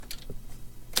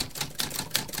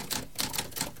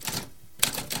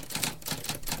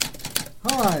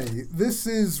Hi, this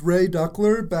is Ray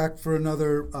Duckler back for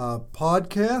another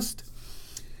podcast.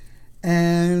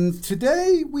 And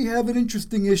today we have an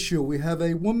interesting issue. We have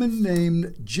a woman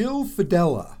named Jill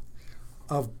Fidella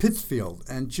of Pittsfield.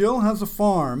 And Jill has a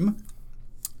farm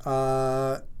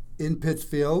in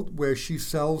Pittsfield where she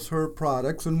sells her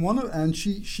products. And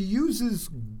she uses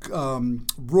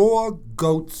raw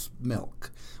goat's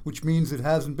milk, which means it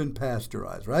hasn't been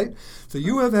pasteurized, right? So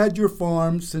you have had your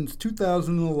farm since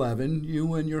 2011.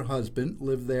 You and your husband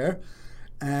live there.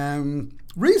 And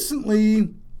recently,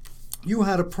 you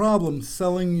had a problem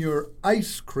selling your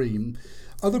ice cream.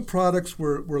 Other products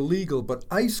were legal, but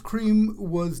ice cream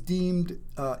was deemed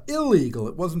illegal.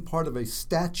 It wasn't part of a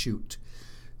statute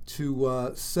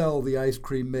to sell the ice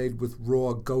cream made with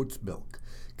raw goat's milk.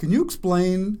 Can you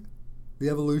explain the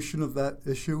evolution of that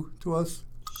issue to us?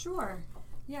 Sure.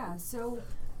 Yeah, so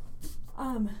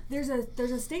there's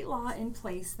a state law in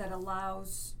place that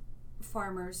allows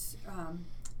farmers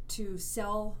to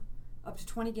sell up to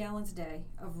 20 gallons a day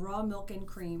of raw milk and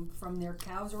cream from their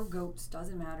cows or goats,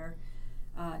 doesn't matter,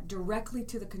 directly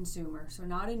to the consumer. So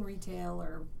not in retail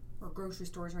or grocery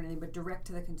stores or anything, but direct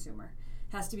to the consumer.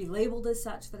 Has to be labeled as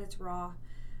such that it's raw.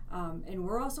 And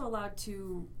we're also allowed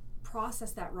to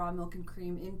process that raw milk and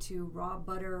cream into raw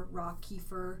butter, raw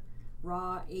kefir,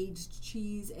 raw aged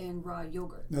cheese, and raw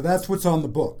yogurt. Now that's what's on the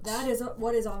books. That is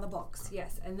what is on the books,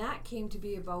 yes. And that came to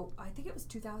be about, I think it was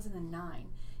 2009.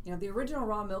 You know, the original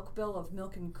raw milk bill of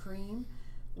milk and cream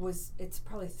it's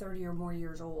probably 30 or more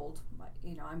years old.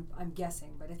 You know, I'm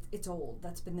guessing, but it's old.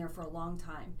 That's been there for a long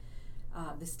time.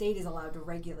 The state is allowed to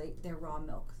regulate their raw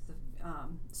milk.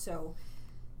 So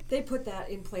they put that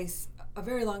in place a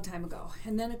very long time ago.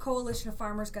 And then a coalition of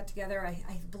farmers got together,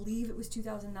 I believe it was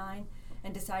 2009,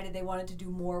 and decided they wanted to do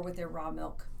more with their raw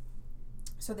milk.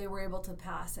 So they were able to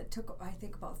pass. It took, I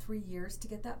think, about 3 years to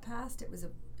get that passed. It was a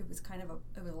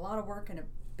lot of work and a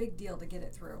big deal to get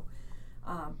it through.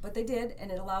 But they did, and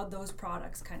it allowed those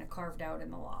products kind of carved out in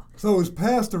the law. So it was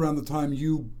passed around the time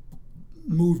you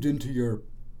moved into your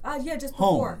yeah, just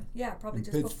home before. Yeah, probably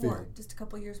just Pittsfield. before. Just a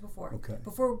couple years before. Okay.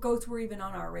 Before goats were even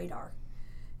on our radar.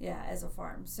 Yeah, as a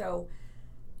farm. So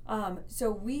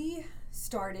we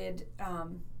started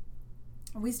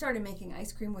making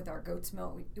ice cream with our goat's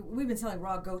milk. We've been selling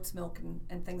raw goat's milk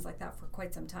and things like that for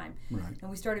quite some time. Right. And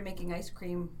we started making ice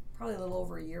cream probably a little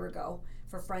over a year ago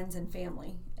for friends and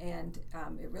family. And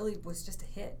it really was just a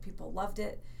hit. People loved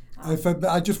it.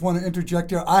 I just want to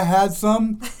interject here. I had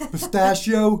some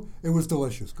pistachio. It was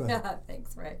delicious. Go ahead.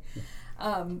 Thanks, Ray.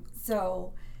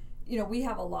 So, you know, we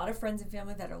have a lot of friends and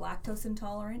family that are lactose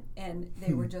intolerant, and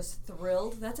they were just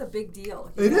thrilled. That's a big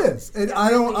deal. It is. And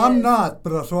I'm not,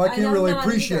 but so I can't really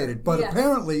appreciate it. But yes.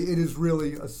 Apparently it is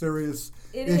really a serious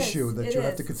issue that you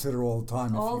have to consider all the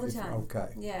time. All the time. Okay.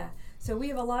 Yeah. So we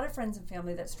have a lot of friends and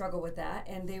family that struggle with that,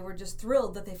 and they were just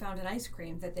thrilled that they found an ice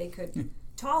cream that they could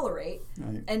tolerate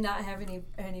and not have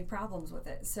any problems with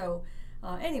it. So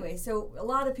anyway, so a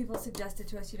lot of people suggested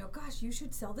to us, you know, gosh, you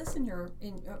should sell this from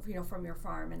your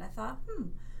farm. And I thought,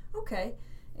 okay.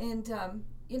 And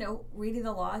you know, reading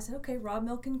the law, I said, okay, raw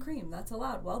milk and cream, that's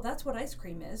allowed. Well, that's what ice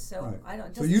cream is. So right. I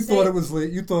don't. So you thought it was.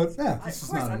 You thought, this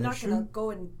is not an issue. Of course, I'm not going to go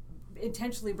and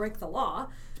intentionally break the law.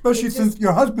 Especially since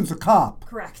your husband's a cop.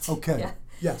 Correct. Okay. Yeah.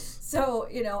 Yes. So,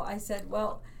 you know, I said,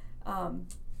 well,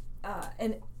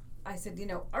 and I said, you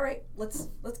know, all right, let's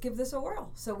give this a whirl.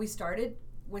 So we started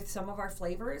with some of our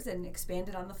flavors and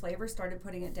expanded on the flavors, started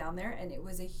putting it down there, and it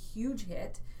was a huge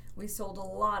hit. We sold a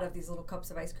lot of these little cups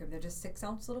of ice cream. They're just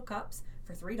 6-ounce little cups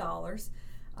for $3.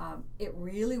 It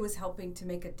really was helping to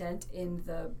make a dent in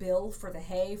the bill for the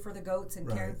hay for the goats and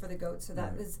caring for the goats. So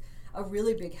that was a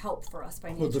really big help for us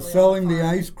financially. So selling the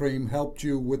ice cream helped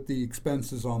you with the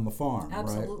expenses on the farm,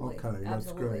 Absolutely. right? Okay,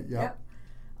 that's great. Yep.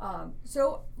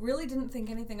 So really didn't think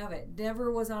anything of it.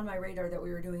 Never was on my radar that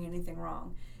we were doing anything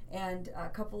wrong. And a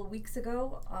couple of weeks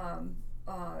ago,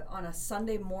 on a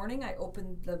Sunday morning, I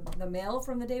opened the mail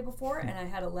from the day before, and I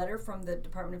had a letter from the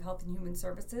Department of Health and Human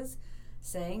Services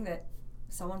saying that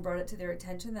someone brought it to their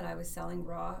attention that I was selling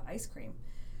raw ice cream.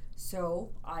 So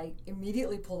I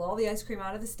immediately pulled all the ice cream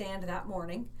out of the stand that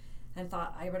morning and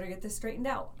thought, I better get this straightened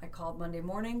out. I called Monday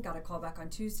morning, got a call back on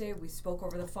Tuesday. We spoke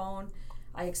over the phone.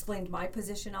 I explained my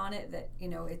position on it, that, you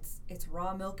know, it's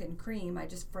raw milk and cream. I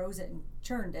just froze it and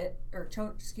churned it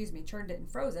and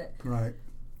froze it. Right.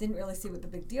 Didn't really see what the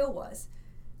big deal was.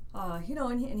 You know,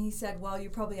 and he said, well, you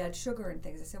probably add sugar and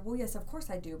things. I said, well, yes, of course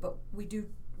I do, but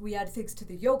we add things to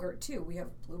the yogurt too. We have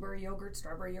blueberry yogurt,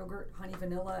 strawberry yogurt, honey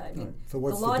vanilla. I mean, so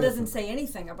what's the law the doesn't say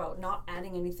anything about not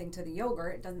adding anything to the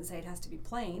yogurt. It doesn't say it has to be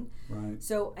plain. Right.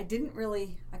 So I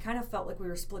kind of felt like we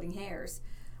were splitting hairs.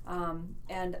 And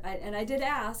I did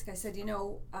ask. I said,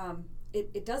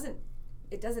 it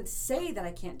doesn't say that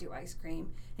I can't do ice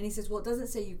cream. And he says, well, it doesn't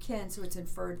say you can, so it's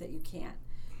inferred that you can't.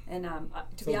 And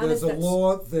to be honest, there's a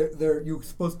law. You're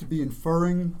supposed to be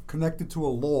inferring connected to a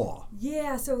law.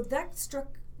 Yeah, so that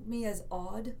struck me as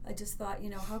odd. I just thought,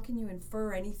 how can you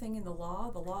infer anything in the law?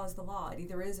 The law is the law. It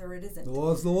either is or it isn't. The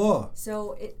law is the law.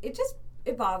 So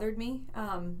it bothered me,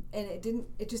 and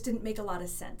it just didn't make a lot of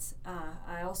sense.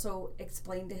 I also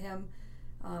explained to him,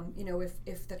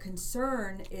 if the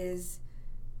concern is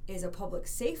a public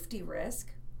safety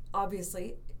risk,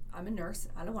 obviously I'm a nurse.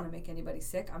 I don't want to make anybody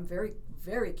sick. I'm very,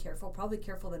 very careful, probably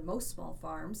careful than most small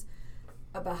farms,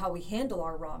 about how we handle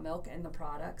our raw milk and the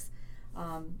products.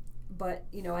 But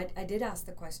I did ask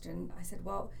the question. I said,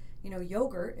 well,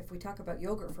 yogurt, if we talk about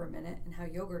yogurt for a minute and how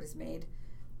yogurt is made,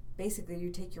 basically you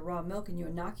take your raw milk and you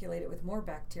inoculate it with more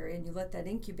bacteria and you let that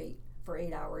incubate for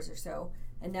 8 hours or so,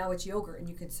 and now it's yogurt and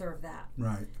you can serve that.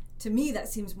 Right. To me, that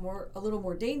seems a little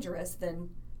more dangerous than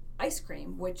ice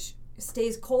cream, which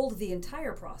stays cold the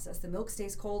entire process. The milk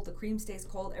stays cold, the cream stays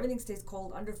cold, everything stays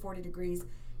cold under 40 degrees,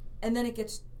 and then it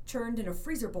gets churned in a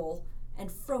freezer bowl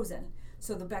and frozen.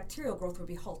 So the bacterial growth would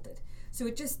be halted. So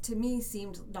it just, to me,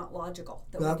 seemed not logical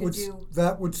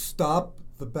that would stop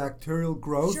the bacterial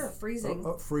growth. Sure, freezing.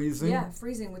 Freezing. Yeah,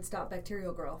 freezing would stop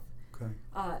bacterial growth. Okay.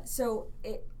 So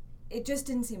it just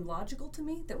didn't seem logical to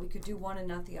me that we could do one and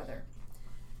not the other.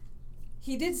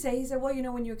 He said, well,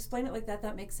 when you explain it like that,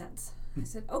 that makes sense. I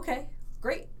said, okay,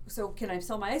 great. So can I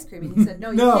sell my ice cream? And he said,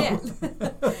 no, you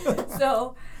can't.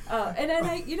 So, and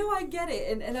I get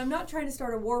it. And I'm not trying to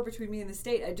start a war between me and the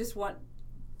state. I just want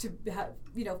to have,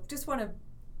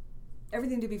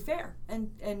 everything to be fair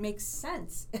and make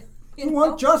sense. You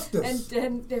want justice.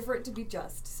 And for it to be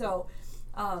just. So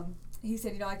he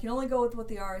said, I can only go with what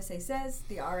the RSA says.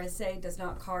 The RSA does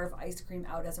not carve ice cream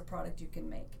out as a product you can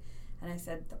make. And I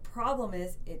said, the problem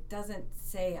is it doesn't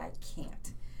say I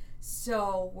can't.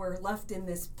 So we're left in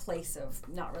this place of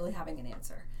not really having an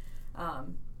answer.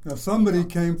 Now somebody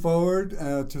came forward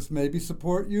to maybe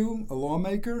support you, a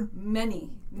lawmaker? Many.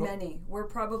 We're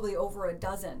probably over a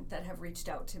dozen that have reached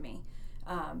out to me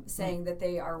saying that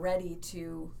they are ready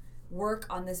to work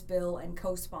on this bill and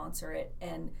co-sponsor it.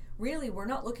 And really, we're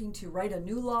not looking to write a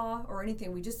new law or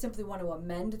anything. We just simply want to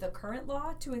amend the current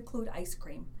law to include ice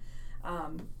cream.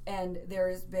 And there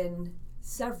has been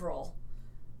several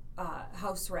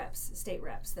House reps, state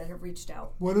reps that have reached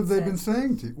out. What have they been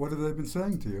saying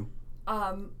to you?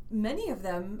 Many of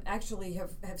them actually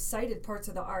have cited parts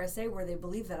of the RSA where they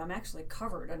believe that I'm actually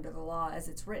covered under the law as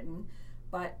it's written.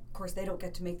 But, of course, they don't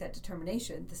get to make that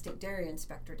determination. The state dairy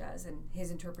inspector does, and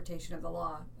his interpretation of the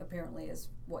law apparently is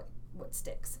what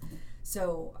sticks.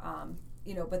 So,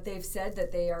 but they've said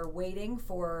that they are waiting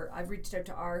for, I've reached out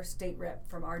to our state rep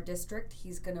from our district.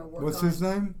 He's going to work What's his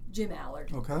name? Jim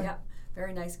Allard. Okay. Yeah,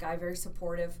 very nice guy, very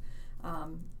supportive.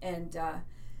 And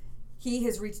he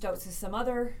has reached out to some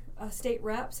other state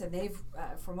reps, and they've,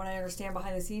 from what I understand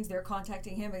behind the scenes, they're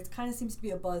contacting him. It kind of seems to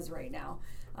be a buzz right now.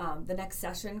 The next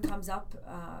session comes up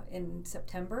in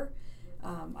September.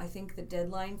 I think the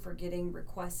deadline for getting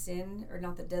requests in, or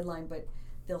not the deadline, but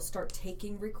they'll start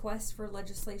taking requests for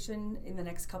legislation in the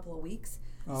next couple of weeks.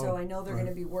 So I know they're going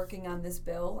to be working on this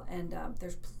bill, and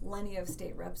there's plenty of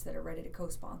state reps that are ready to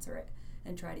co-sponsor it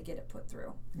and try to get it put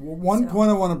through. Well, one point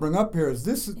I want to bring up here is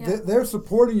they're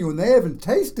supporting you and they haven't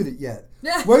tasted it yet.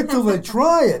 Wait till they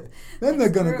try it. Then they're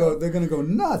going to go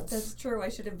nuts. That's true. I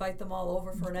should invite them all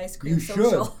over for an ice cream social. You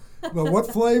should. Well,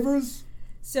 what flavors?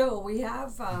 So we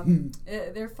have,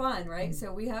 they're fun, right?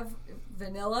 So we have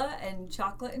vanilla and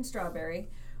chocolate and strawberry.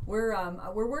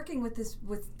 We're working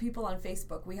with people on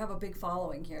Facebook. We have a big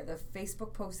following here. The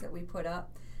Facebook post that we put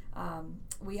up,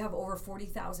 we have over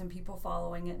 40,000 people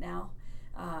following it now.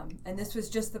 And this was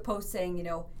just the post saying,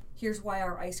 here's why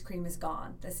our ice cream is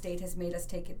gone. The state has made us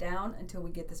take it down until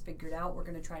we get this figured out. We're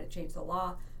going to try to change the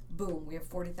law. Boom, we have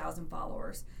 40,000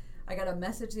 followers. I got a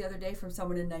message the other day from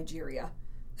someone in Nigeria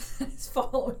is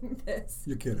following this.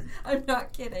 You're kidding. I'm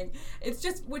not kidding. It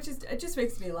just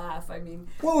makes me laugh. I mean,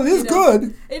 well, it is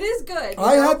good. It is good.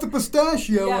 I had the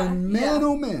pistachio, and man,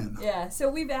 oh man. Yeah. So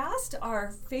we've asked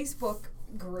our Facebook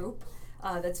group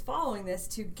that's following this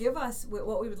to give us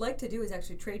what we would like to do is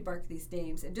actually trademark these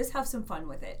names and just have some fun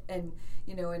with it, and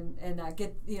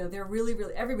get they're really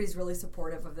everybody's really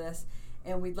supportive of this.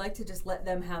 And we'd like to just let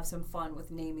them have some fun with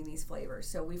naming these flavors.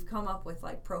 So we've come up with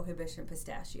like Prohibition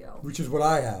Pistachio. Which is what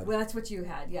I had. Well, that's what you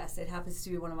had. Yes, it happens to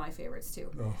be one of my favorites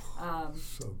too. Oh,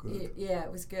 so good. Yeah,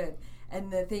 it was good.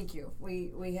 And thank you.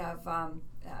 We have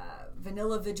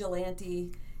Vanilla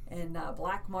Vigilante and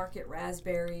black market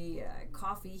raspberry,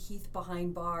 coffee, Heath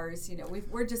behind bars. You know,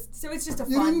 we're just, so it's just a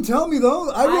fun. You didn't tell me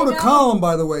those. I wrote a column,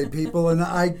 by the way, people, and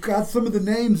I got some of the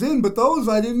names in, but those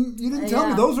you didn't tell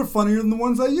me. Those are funnier than the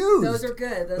ones I used. Those are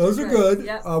good. Those are good.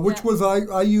 Yep, which was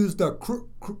I used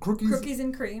Cookies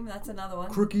and cream. That's another one.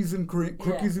 Cookies and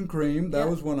cream. That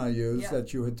was one I used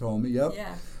that you had told me. Yep.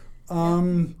 Yeah.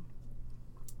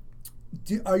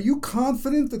 Are you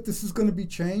confident that this is going to be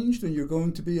changed and you're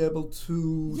going to be able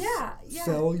to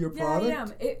sell your product? Yeah, I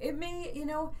am. It may,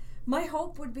 my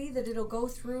hope would be that it'll go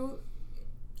through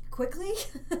quickly,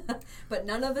 but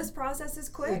none of this process is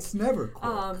quick. It's never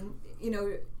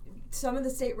quick. Some of the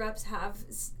state reps have,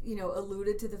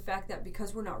 alluded to the fact that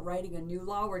because we're not writing a new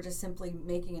law, we're just simply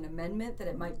making an amendment, that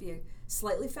it might be a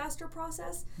slightly faster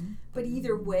process. Mm-hmm. But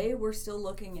either way, we're still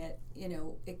looking at,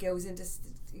 it goes into,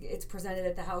 it's presented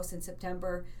at the House in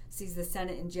September, sees the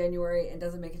Senate in January, and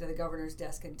doesn't make it to the governor's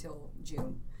desk until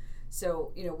June.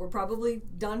 So, we're probably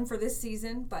done for this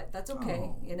season, but that's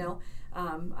okay,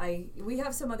 we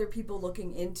have some other people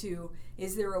looking into,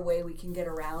 is there a way we can get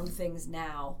around things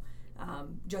now?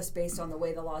 Just based on the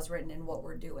way the law is written and what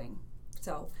we're doing.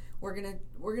 So we're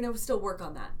gonna still work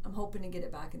on that. I'm hoping to get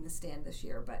it back in the stand this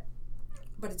year, but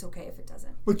it's okay if it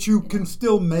doesn't. But you can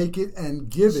still make it and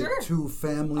give it to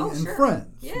family and friends.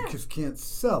 Yeah. You just can't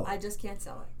sell it. I just can't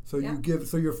sell it. So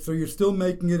you're still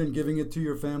making it and giving it to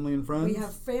your family and friends? We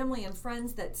have family and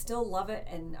friends that still love it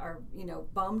and are,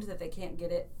 bummed that they can't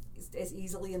get it as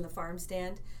easily in the farm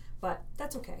stand, but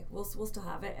that's okay. We'll still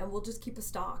have it, and we'll just keep a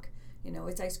stock.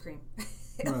 It's ice cream.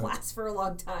 It'll last for a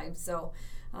long time. So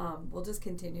we'll just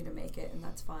continue to make it, and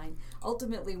that's fine.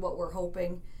 Ultimately, what we're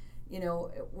hoping,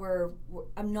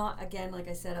 I'm not, again, like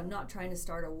I said, I'm not trying to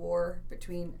start a war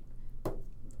between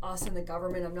us and the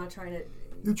government. I'm not trying to.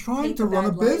 You're trying to run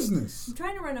a business. I'm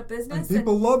trying to run a business. And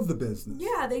people love the business.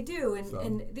 Yeah, they do.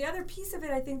 And the other piece of it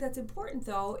I think that's important,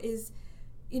 though, is,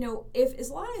 if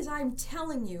as long as I'm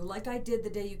telling you, like I did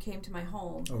the day you came to my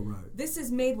home, this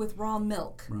is made with raw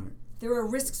milk. Right. There are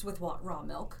risks with raw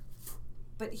milk,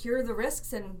 but here are the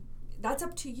risks, and that's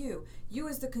up to you. You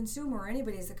as the consumer, or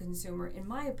anybody as a consumer, in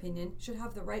my opinion, should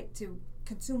have the right to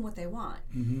consume what they want.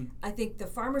 Mm-hmm. I think the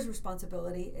farmer's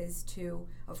responsibility is to,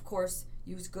 of course,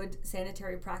 use good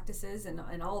sanitary practices and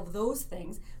all of those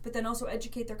things, but then also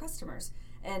educate their customers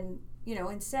and,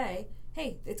 and say,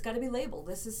 hey, it's got to be labeled.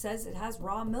 This says it has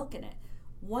raw milk in it.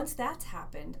 Once that's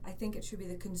happened, I think it should be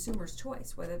the consumer's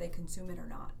choice whether they consume it or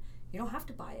not. You don't have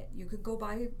to buy it. You could go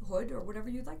buy Hood or whatever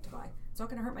you'd like to buy. It's not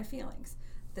going to hurt my feelings.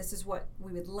 This is what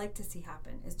we would like to see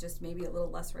happen, is just maybe a little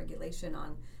less regulation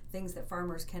on things that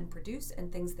farmers can produce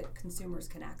and things that consumers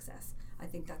can access. I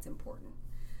think that's important.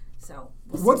 So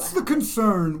what's the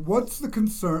concern? What's the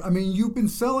concern? I mean, you've been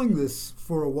selling this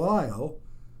for a while.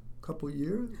 Couple of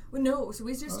years? Well, no. So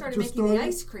we just started making the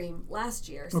ice cream last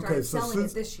year. Started selling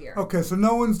it this year. Okay, so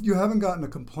you haven't gotten a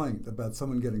complaint about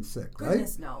someone getting sick, right?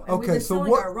 Goodness, no. And we've been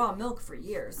selling our raw milk for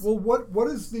years. Well, what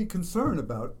is the concern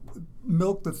about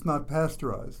milk that's not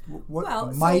pasteurized?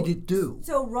 What might it do?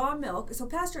 So raw milk. So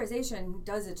pasteurization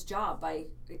does its job by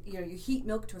you heat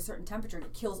milk to a certain temperature and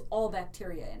it kills all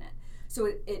bacteria in it. So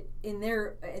it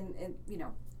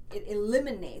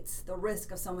eliminates the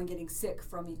risk of someone getting sick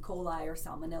from E. coli or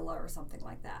salmonella or something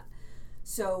like that.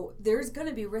 So there's going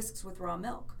to be risks with raw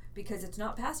milk because it's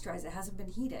not pasteurized, it hasn't been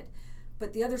heated.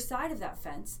 But the other side of that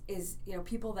fence is,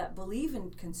 people that believe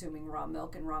in consuming raw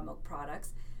milk and raw milk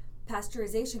products,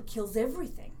 pasteurization kills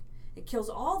everything. It kills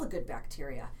all the good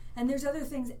bacteria. And there's other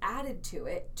things added to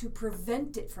it to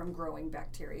prevent it from growing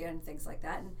bacteria and things like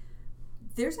that. And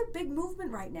there's a big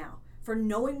movement right now for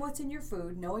knowing what's in your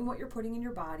food, knowing what you're putting in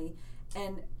your body.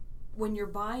 And when you're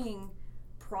buying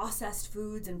processed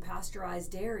foods and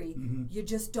pasteurized dairy, you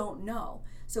just don't know.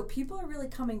 So people are really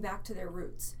coming back to their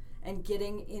roots and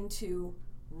getting into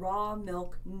raw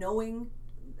milk, knowing,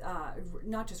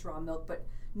 not just raw milk, but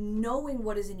knowing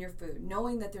what is in your food,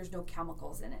 knowing that there's no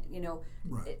chemicals in it.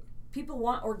 People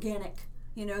want organic,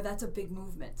 that's a big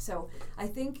movement. So I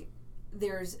think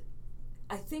there's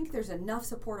enough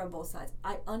support on both sides.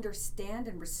 I understand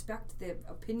and respect the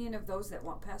opinion of those that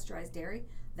want pasteurized dairy.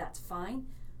 That's fine.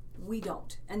 We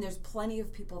don't. And there's plenty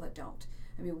of people that don't.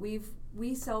 I mean,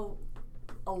 we sell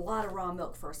a lot of raw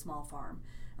milk for a small farm.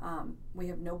 We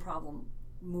have no problem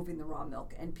moving the raw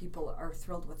milk, and people are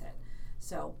thrilled with it.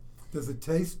 So, does it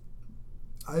taste?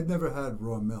 I've never had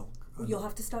raw milk. You'll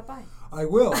have to stop by. I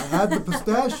will. I had the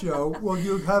pistachio. Well,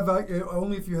 you have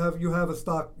only if you have a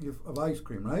stock of ice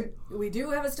cream, right? We do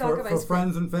have a stock of ice cream. For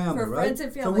friends and family, for right? friends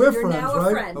and family. So we're You're friends, now right?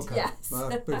 a friend. Okay. Yes.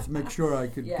 Let's make sure I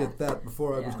could get that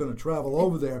before I was going to travel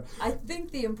over there. I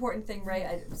think the important thing, right?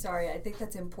 I think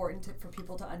that's important for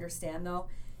people to understand, though.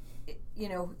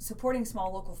 Supporting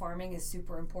small local farming is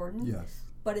super important. Yes.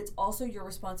 But it's also your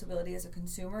responsibility as a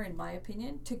consumer, in my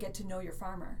opinion, to get to know your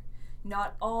farmer.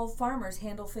 Not all farmers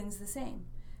handle things the same.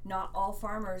 Not all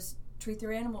farmers treat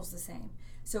their animals the same.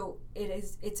 So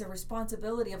it's a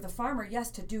responsibility of the farmer, yes,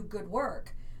 to do good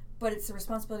work, but it's the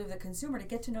responsibility of the consumer to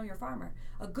get to know your farmer.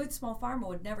 A good small farmer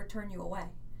would never turn you away.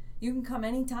 You can come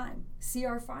anytime, see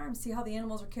our farm, see how the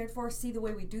animals are cared for, see the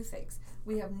way we do things.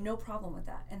 We have no problem with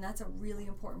that, and that's a really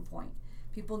important point.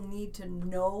 People need to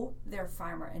know their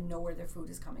farmer and know where their food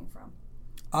is coming from.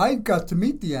 I got to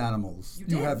meet the animals. You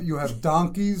did. You have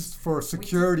donkeys for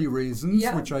security reasons,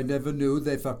 Yeah. which I never knew.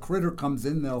 If a critter comes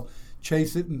in, they'll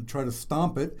chase it and try to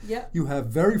stomp it. Yep. You have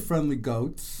very friendly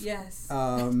goats. Yes.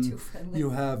 Too friendly. You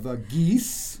have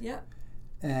geese. Yep.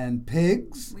 And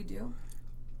pigs. We do.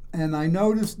 And I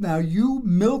noticed now you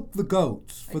milk the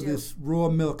goats for I do. this raw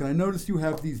milk. And I noticed you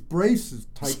have these braces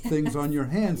type things on your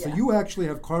hands. Yeah. So you actually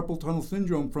have carpal tunnel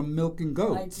syndrome from milking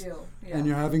goats. I do. Yeah. And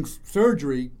you're having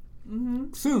surgery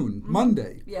soon,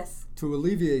 Monday, Yes. to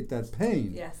alleviate that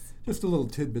pain. Yes. Just a little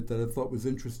tidbit that I thought was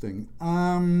interesting.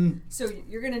 So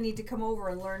you're going to need to come over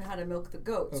and learn how to milk the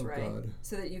goats, Oh, right? God.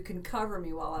 So that you can cover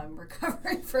me while I'm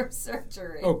recovering from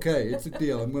surgery. Okay, it's a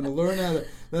deal. I'm going to learn how to.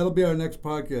 That'll be our next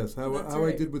podcast. How That's I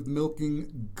right. did with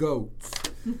milking goats.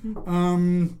 All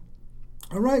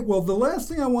right. Well, the last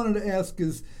thing I wanted to ask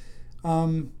is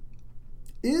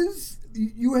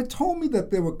you had told me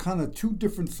that there were kind of two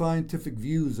different scientific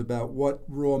views about what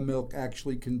raw milk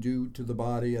actually can do to the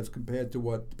body as compared to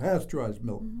what pasteurized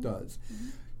milk does.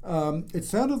 It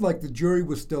sounded like the jury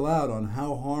was still out on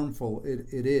how harmful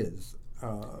it is.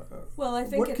 Well, I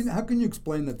think how can you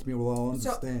explain that to me? Well, I'll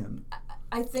understand.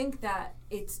 I think that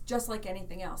it's just like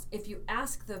anything else. If you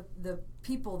ask the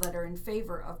people that are in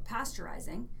favor of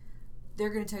pasteurizing, they're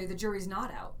going to tell you the jury's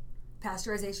not out.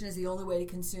 Pasteurization is the only way to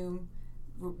consume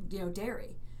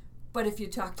dairy. But if you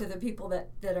talk to the people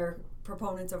that are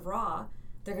proponents of raw,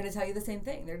 they're going to tell you the same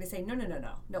thing. They're going to say,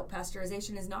 no,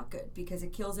 pasteurization is not good because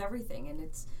it kills everything. And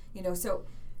it's, so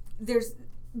there's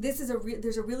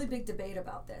a really big debate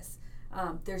about this.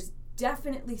 There's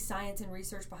definitely science and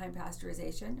research behind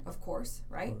pasteurization, of course,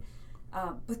 right?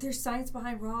 But there's science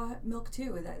behind raw milk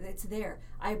too. That it's there.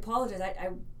 I apologize. I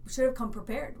should have come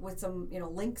prepared with some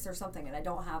links or something, and I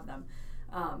don't have them.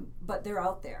 But they're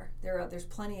out there. There's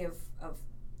plenty of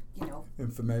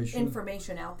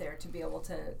information out there to be able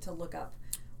to look up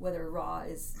whether raw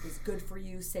is good for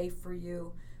you, safe for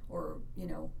you, or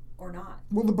not.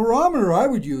 Well, the barometer I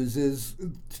would use is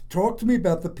talk to me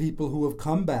about the people who have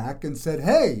come back and said,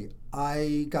 "Hey,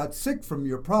 I got sick from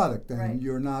your product," and Right.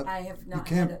 you're not. I have not. You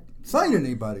can't cite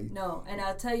anybody. No, and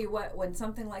I'll tell you what. When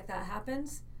something like that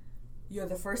happens, you're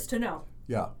the first to know.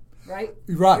 Yeah. Right?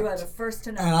 Right. You are the first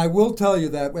to know. And I will tell you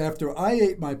that after I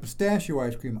ate my pistachio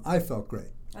ice cream, I felt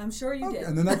great. I'm sure you did.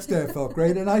 And the next day I felt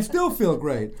great, and I still feel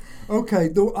great. Okay,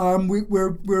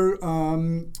 we're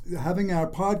having our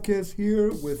podcast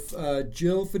here with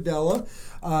Jill Fidella.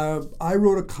 I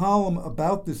wrote a column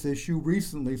about this issue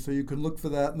recently, so you can look for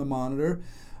that in the Monitor.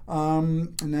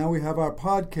 And now we have our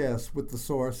podcast with The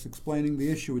Source explaining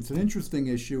the issue. It's an interesting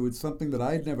issue. It's something that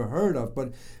I'd never heard of,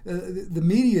 but the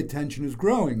media attention is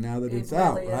growing now that it's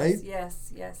out, right?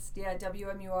 Yes. Yeah,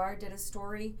 WMUR did a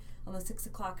story on the 6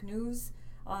 o'clock news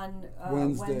on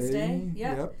Wednesday.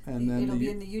 Yep. And then it'll be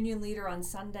in the Union Leader on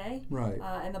Sunday. Right.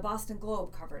 And the Boston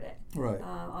Globe covered it. Right.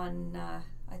 On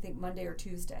I think Monday or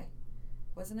Tuesday,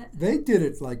 wasn't it? They did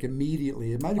it like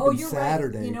immediately. It might have been you're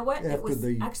Saturday. Right. You know what? It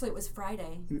was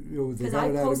Friday. Because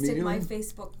I posted my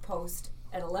Facebook post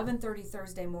at 11:30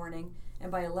 Thursday morning,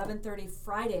 and by 11:30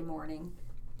 Friday morning,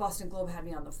 Boston Globe had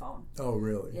me on the phone. Oh,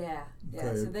 really? Yeah.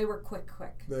 Okay. So they were quick.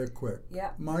 They're quick.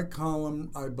 Yeah. My column,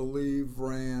 I believe,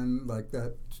 ran like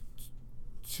that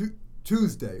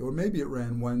Tuesday, or maybe it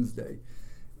ran Wednesday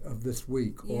of this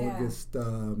week. Yeah. August,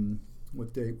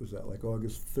 what date was that? Like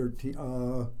August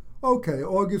 13th? Okay,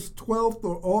 August 12th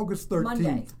or August 13th.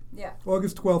 Monday. Yeah.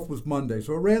 August 12th was Monday.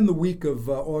 So it ran the week of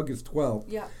August 12th.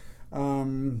 Yeah.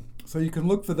 So you can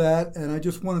look for that, and I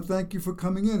just want to thank you for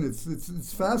coming in.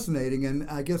 It's fascinating, and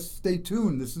I guess stay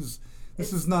tuned. This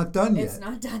is not done yet. It's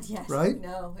not done yet. Right?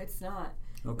 No, it's not.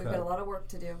 Okay. We've got a lot of work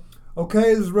to do.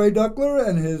 Okay, this is Ray Duckler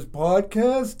and his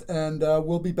podcast, and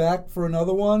we'll be back for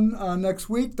another one next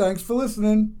week. Thanks for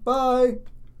listening. Bye.